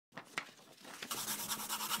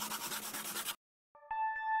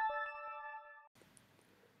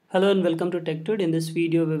Hello and welcome to TechTude. In this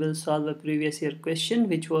video, we will solve a previous year question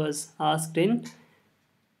which was asked in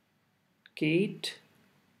GATE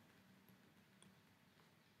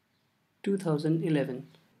 2011.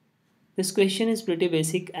 This question is pretty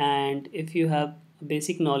basic, and if you have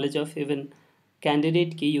basic knowledge of even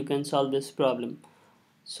candidate key, you can solve this problem.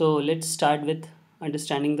 So let's start with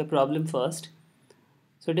understanding the problem first.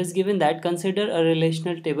 So it is given that consider a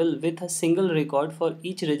relational table with a single record for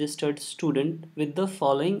each registered student with the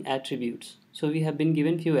following attributes. So we have been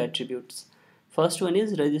given few attributes. First one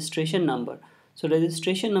is registration number. So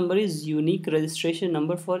registration number is unique registration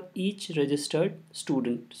number for each registered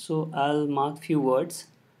student. So I'll mark few words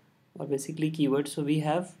or basically keywords. So we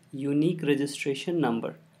have unique registration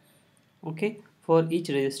number, okay, for each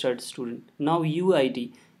registered student. Now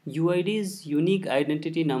UID. UID is unique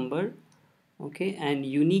identity number, okay, and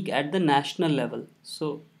unique at the national level.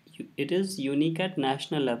 So it is unique at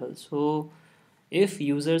national level. So if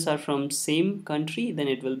users are from same country, then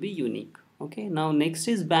it will be unique. Okay, now next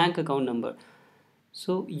is bank account number.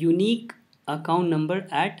 So unique account number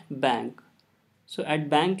at bank. So at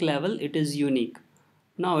bank level it is unique.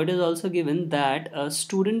 Now it is also given that a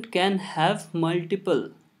student can have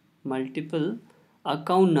multiple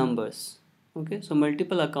account numbers. Okay, so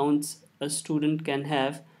multiple accounts a student can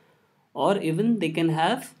have, or even they can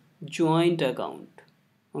have joint account.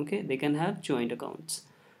 Okay, they can have joint accounts.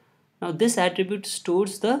 Now this attribute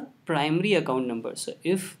stores the primary account number. So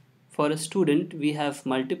if for a student we have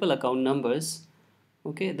multiple account numbers,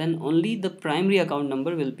 okay, then only the primary account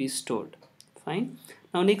number will be stored. Fine.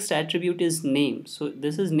 Now next attribute is name. So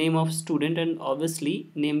this is name of student, and obviously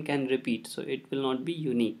name can repeat, so it will not be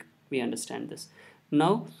unique. We understand this.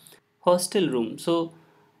 Now hostel room. So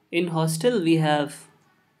in hostel we have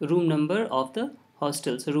room number of the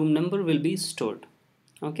hostel, so room number will be stored.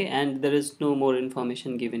 Okay, and there is no more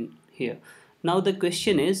information given here. Now the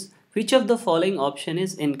question is, which of the following option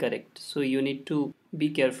is incorrect? So you need to be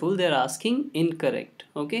careful. They're asking incorrect,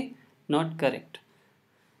 okay, not correct.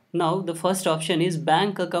 Now the first option is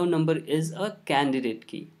bank account number is a candidate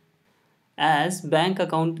key. As bank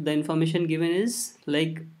account, the information given is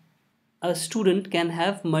like a student can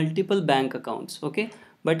have multiple bank accounts, okay,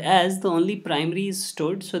 but as the only primary is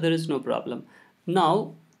stored, so there is no problem.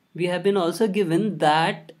 Now we have been also given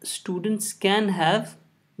that students can have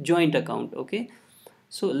joint account, okay.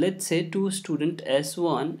 So let's say two student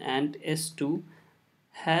S1 and S2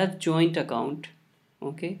 have joint account,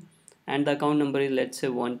 okay, and the account number is, let's say,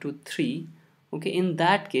 123. Okay, in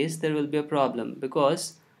that case there will be a problem,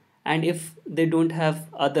 because and if they don't have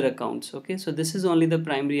other accounts, okay, so this is only the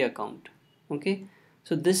primary account. Okay,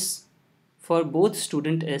 so this, for both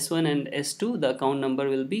student S1 and S2, the account number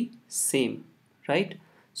will be same, right?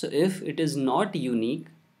 So if it is not unique,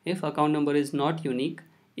 if account number is not unique,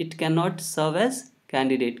 it cannot serve as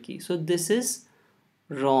candidate key. So this is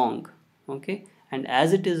wrong, okay, and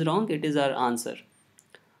as it is wrong, it is our answer.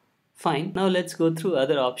 Fine, now let's go through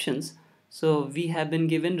other options. So we have been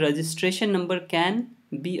given registration number can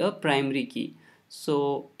be a primary key.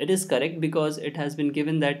 So it is correct, because it has been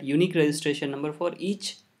given that unique registration number for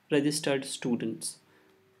each registered students.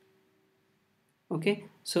 Okay,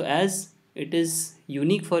 so as it is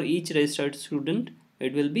unique for each registered student,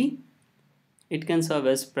 it can serve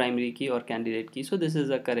as primary key or candidate key. So this is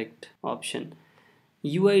a correct option.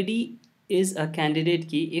 UID is a candidate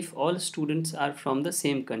key if all students are from the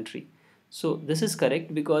same country. So this is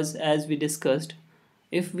correct, because as we discussed,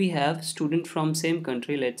 if we have student from same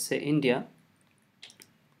country, let's say India,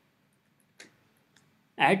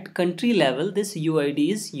 at country level this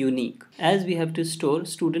UID is unique. As we have to store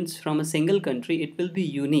students from a single country, it will be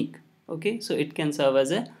unique. Okay, so it can serve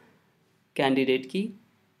as a candidate key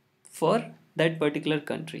for that particular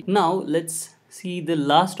country. Now let's see the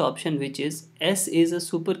last option, which is S is a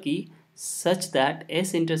super key such that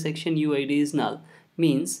S intersection UID is null.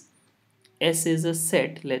 Means S is a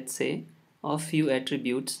set, let's say, of few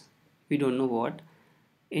attributes, we don't know what,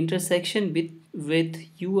 intersection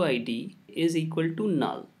with UID is equal to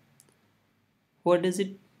null. What does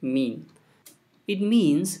it mean? It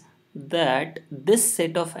means that this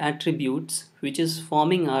set of attributes which is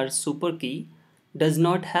forming our super key does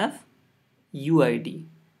not have UID.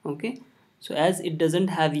 Okay, so as it doesn't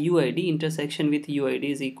have UID, intersection with UID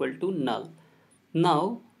is equal to null.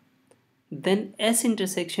 Now then S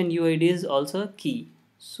intersection UID is also a key.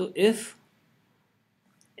 So if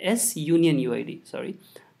S union UID, sorry,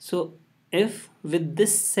 so if with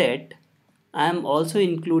this set I am also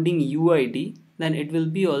including UID, then it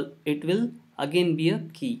will again be a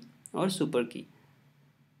key or super key.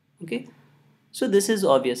 Okay, so this is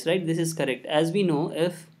obvious, right? This is correct. As we know,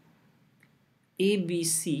 if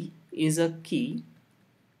ABC is a key,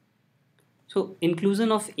 So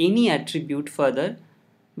inclusion of any attribute further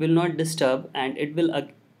will not disturb, and it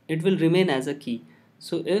will remain as a key.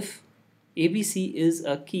 So if ABC is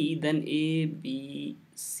a key, then ABCD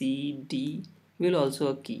will also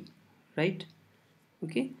a key, right?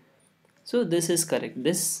 Okay, so this is correct.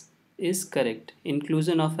 This is correct.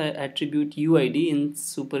 Inclusion of an attribute UID in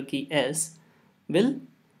super key S will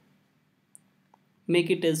make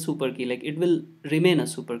it a super key, like it will remain a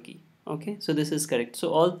super key. Okay, so this is correct. So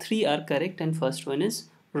all three are correct and first one is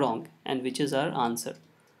wrong, and which is our answer.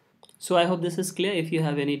 So I hope this is clear. If you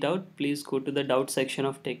have any doubt, please go to the doubt section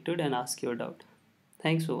of TechTude and ask your doubt.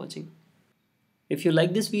 Thanks for watching. If you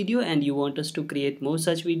like this video and you want us to create more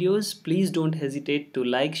such videos, please don't hesitate to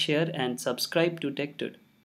like, share and subscribe to TechTude.